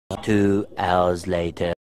2 hours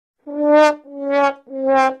later.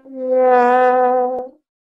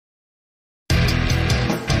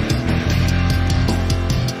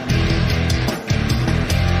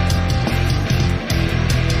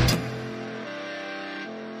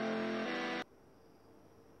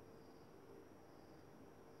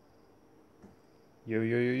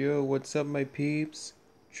 Yo, what's up my peeps?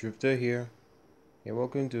 Drifter here, and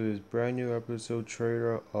welcome to this brand new episode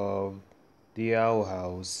trailer of The Owl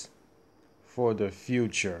House for the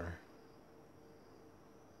future.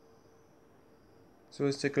 So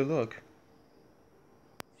let's take a look.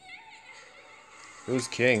 Who's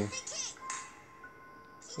King?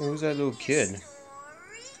 Who's that little kid?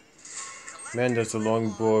 Man, that's a long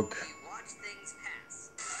book.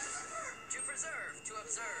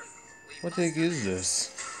 What the heck is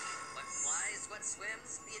this?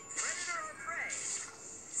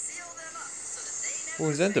 Oh,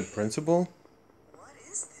 is that the principal? What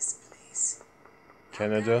is this place?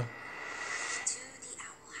 Canada.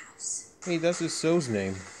 Hey, that's his soul's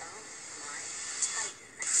name.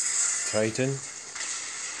 Titan.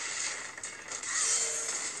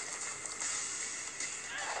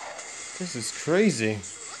 This is crazy.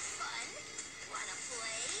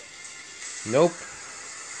 Nope.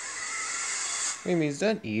 Amy, is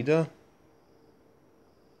that Ida?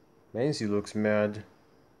 Maisie looks mad.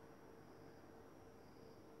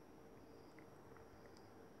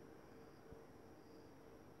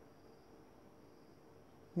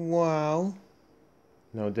 Wow.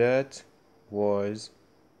 Now that was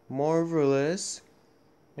marvelous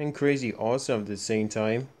and crazy awesome at the same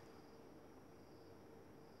time.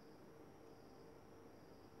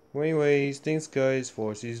 Anyways, thanks guys for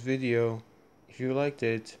watching this video. If you liked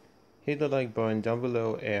it, hit the like button down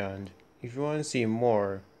below, and if you want to see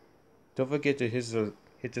more, don't forget to hit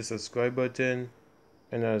the subscribe button,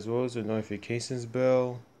 and as well as the notifications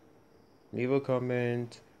bell. Leave a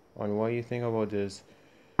comment on what you think about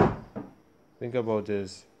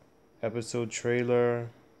this. Episode trailer.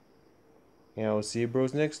 And I'll see you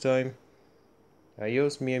bros next time.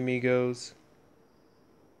 Adios mi amigos.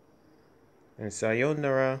 And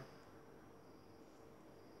sayonara.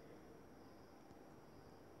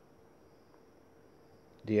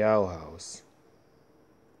 The Owl House.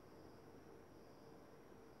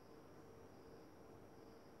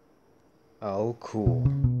 Oh,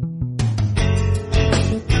 cool.